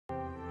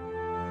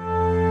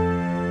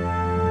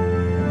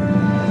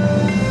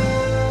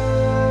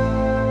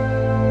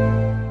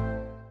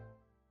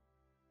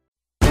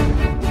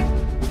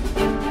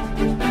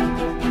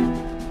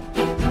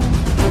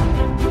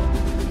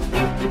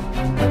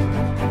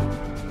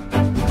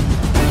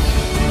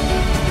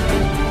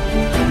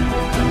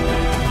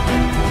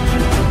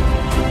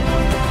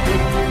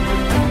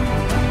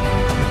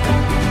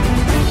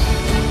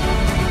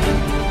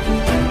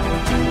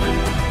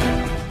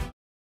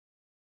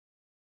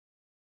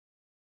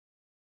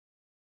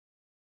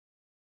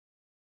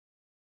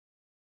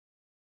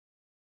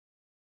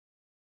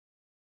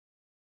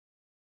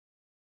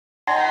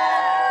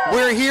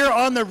We're here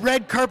on the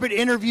red carpet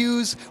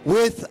interviews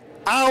with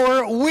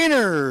our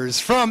winners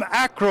from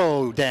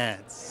Acro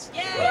Dance.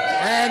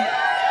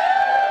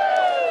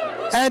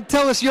 And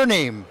tell us your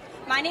name.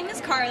 My name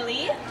is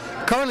Carly.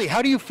 Carly,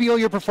 how do you feel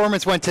your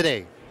performance went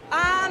today?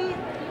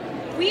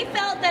 We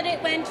felt that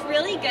it went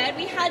really good.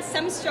 We had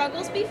some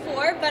struggles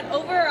before, but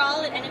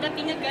overall it ended up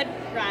being a good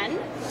run.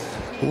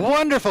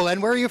 Wonderful.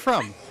 And where are you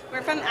from?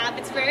 We're from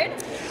Abbotsford.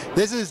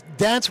 This is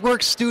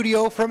Danceworks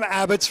Studio from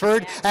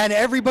Abbotsford, and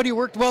everybody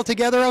worked well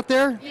together out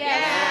there?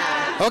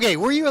 Yeah. Okay,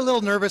 were you a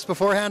little nervous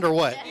beforehand or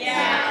what?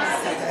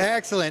 Yes.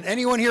 Excellent.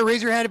 Anyone here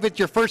raise your hand if it's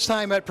your first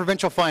time at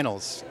provincial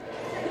finals?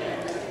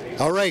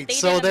 All right,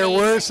 so there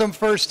were some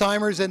first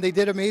timers and they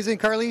did amazing,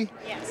 Carly?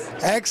 Yes.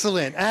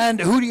 Excellent. And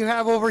who do you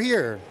have over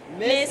here?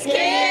 Miss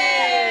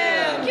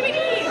Kim! Gimme!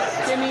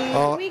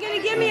 Oh. We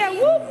gonna give me a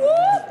whoop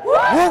whoop?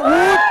 Whoop,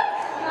 whoop.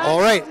 All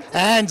right,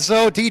 and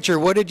so teacher,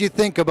 what did you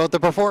think about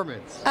the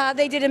performance?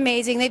 They did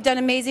amazing. They've done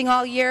amazing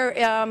all year.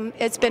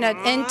 It's been an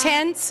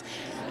intense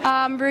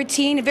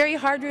routine, a very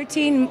hard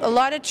routine, a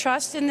lot of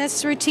trust in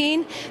this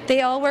routine.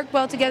 They all work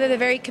well together. They're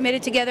very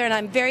committed together, and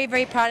I'm very,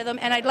 very proud of them.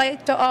 And I'd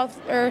like to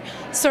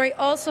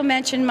also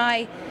mention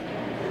my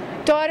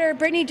daughter,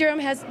 Brittany Durham,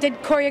 did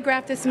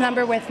choreograph this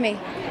number with me.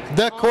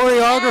 The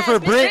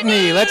choreographer,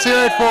 Brittany. Let's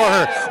hear it for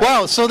her.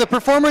 Wow, so the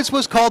performance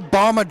was called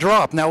Bomb a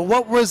Drop. Now,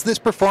 what was this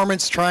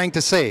performance trying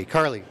to say,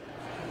 Carly?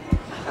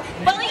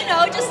 Well, you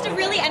know, just a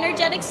really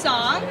energetic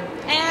song,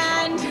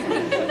 and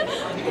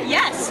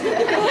yes,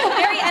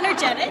 very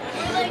energetic.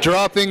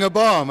 Dropping a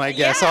bomb, I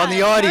guess, on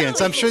the audience.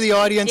 Totally. I'm sure the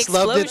audience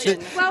loved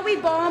it. Well, we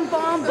bomb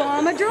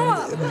a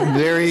drop.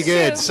 Very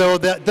good. So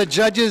the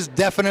judges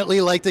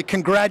definitely liked it.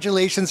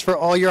 Congratulations for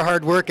all your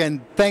hard work,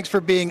 and thanks for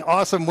being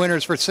awesome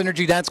winners for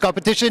Synergy Dance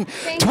Competition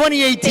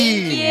 2018.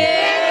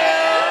 Thank you.